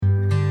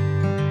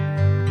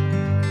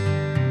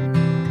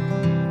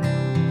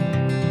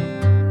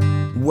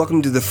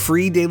Welcome to the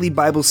Free Daily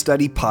Bible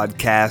Study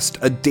Podcast,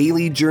 a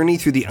daily journey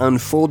through the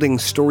unfolding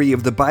story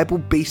of the Bible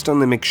based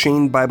on the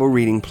M'Cheyne Bible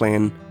Reading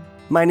Plan.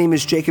 My name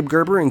is Jacob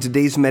Gerber, and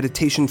today's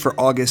meditation for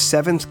August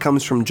 7th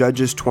comes from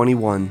Judges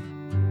 21.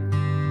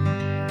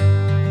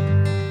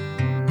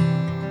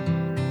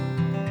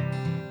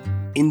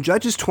 In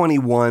Judges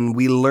 21,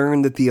 we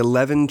learn that the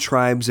 11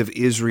 tribes of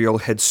Israel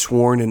had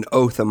sworn an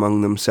oath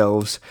among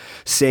themselves,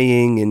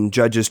 saying in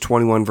Judges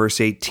 21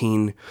 verse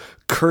 18,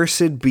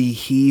 "Cursed be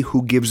he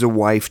who gives a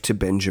wife to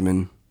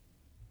Benjamin."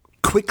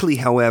 Quickly,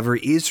 however,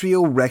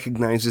 Israel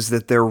recognizes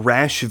that their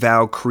rash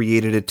vow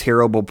created a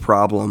terrible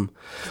problem.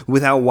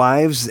 Without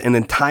wives, an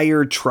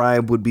entire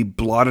tribe would be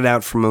blotted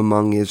out from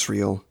among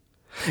Israel.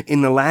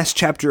 In the last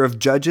chapter of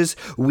Judges,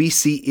 we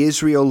see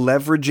Israel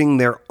leveraging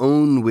their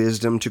own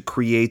wisdom to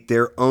create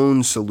their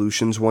own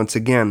solutions once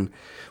again,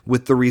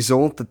 with the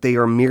result that they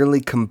are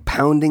merely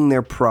compounding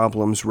their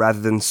problems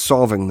rather than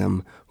solving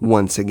them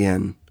once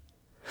again.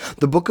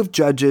 The book of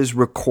Judges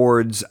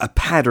records a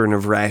pattern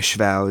of rash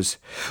vows.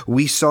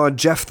 We saw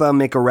Jephthah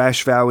make a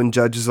rash vow in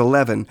Judges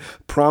 11,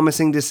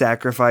 promising to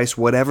sacrifice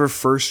whatever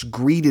first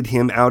greeted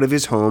him out of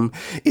his home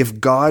if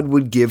God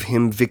would give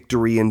him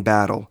victory in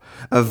battle,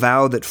 a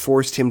vow that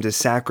forced him to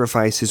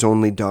sacrifice his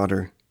only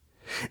daughter.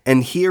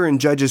 And here in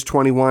Judges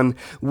 21,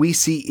 we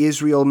see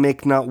Israel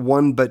make not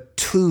one but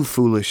two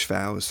foolish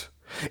vows.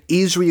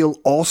 Israel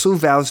also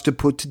vows to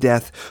put to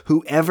death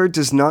whoever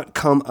does not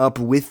come up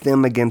with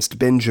them against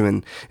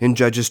Benjamin in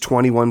Judges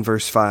 21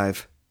 verse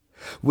 5.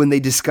 When they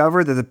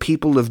discover that the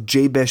people of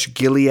Jabesh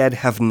Gilead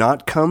have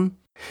not come,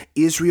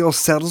 Israel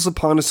settles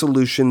upon a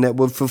solution that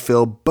will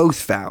fulfill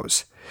both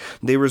vows.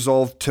 They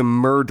resolve to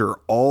murder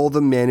all the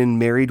men and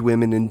married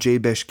women in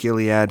Jabesh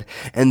Gilead,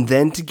 and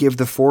then to give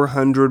the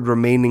 400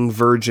 remaining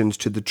virgins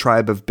to the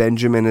tribe of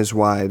Benjamin as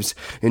wives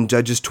in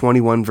Judges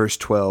 21 verse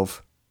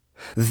 12.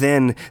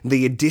 Then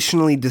they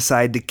additionally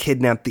decide to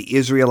kidnap the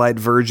Israelite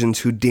virgins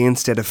who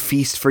danced at a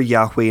feast for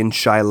Yahweh in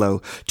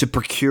Shiloh to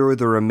procure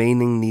the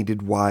remaining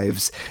needed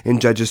wives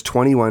in Judges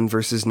 21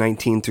 verses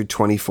 19 through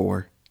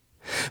 24.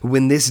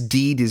 When this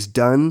deed is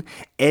done,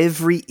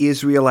 every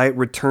Israelite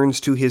returns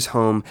to his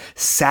home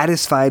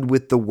satisfied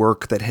with the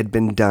work that had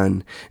been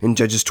done in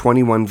Judges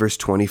 21 verse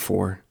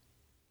 24.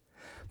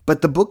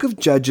 But the book of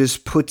Judges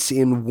puts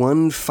in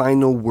one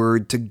final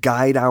word to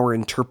guide our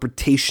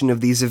interpretation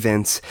of these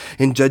events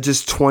in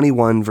Judges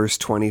 21 verse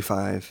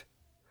 25.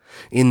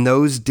 In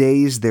those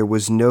days there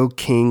was no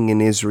king in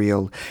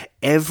Israel.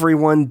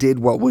 Everyone did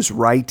what was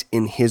right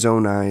in his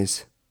own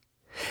eyes.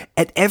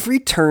 At every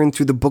turn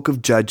through the book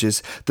of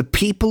Judges, the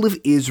people of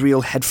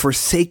Israel had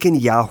forsaken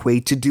Yahweh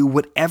to do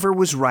whatever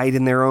was right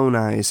in their own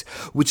eyes,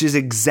 which is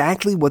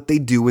exactly what they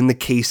do in the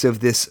case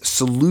of this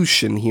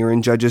solution here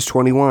in Judges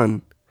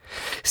 21.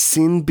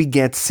 Sin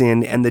begets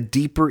sin, and the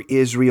deeper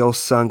Israel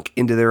sunk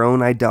into their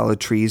own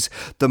idolatries,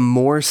 the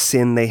more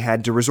sin they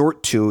had to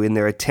resort to in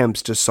their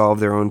attempts to solve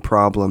their own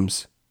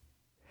problems.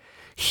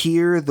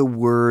 Hear the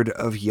word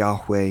of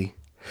Yahweh.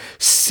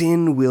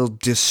 Sin will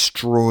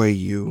destroy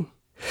you.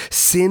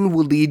 Sin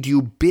will lead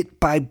you bit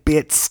by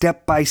bit,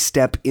 step by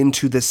step,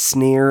 into the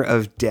snare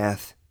of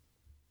death.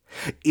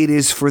 It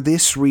is for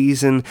this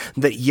reason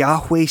that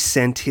Yahweh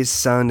sent his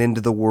Son into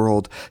the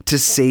world to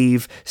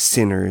save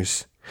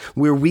sinners.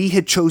 Where we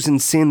had chosen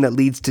sin that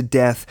leads to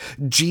death,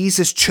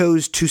 Jesus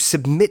chose to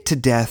submit to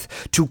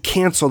death to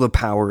cancel the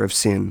power of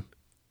sin.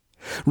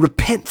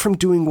 Repent from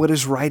doing what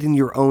is right in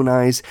your own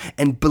eyes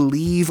and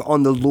believe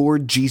on the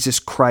Lord Jesus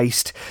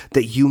Christ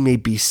that you may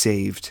be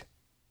saved.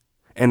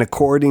 And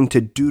according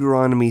to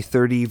Deuteronomy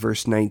 30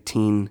 verse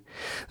 19,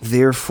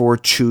 therefore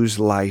choose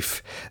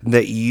life,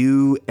 that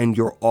you and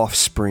your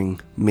offspring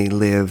may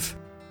live.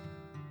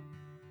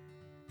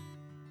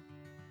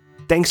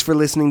 Thanks for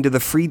listening to the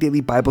Free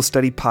Daily Bible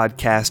Study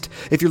Podcast.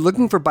 If you're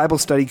looking for Bible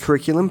study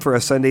curriculum for a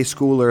Sunday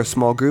school or a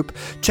small group,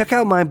 check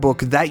out my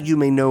book, That You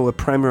May Know, A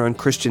Primer on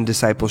Christian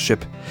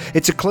Discipleship.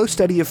 It's a close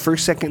study of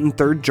 1st, 2nd, and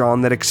 3rd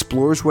John that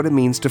explores what it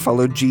means to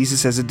follow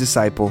Jesus as a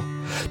disciple.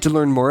 To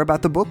learn more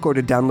about the book or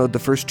to download the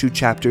first 2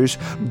 chapters,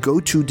 go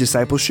to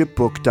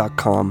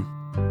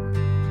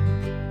discipleshipbook.com.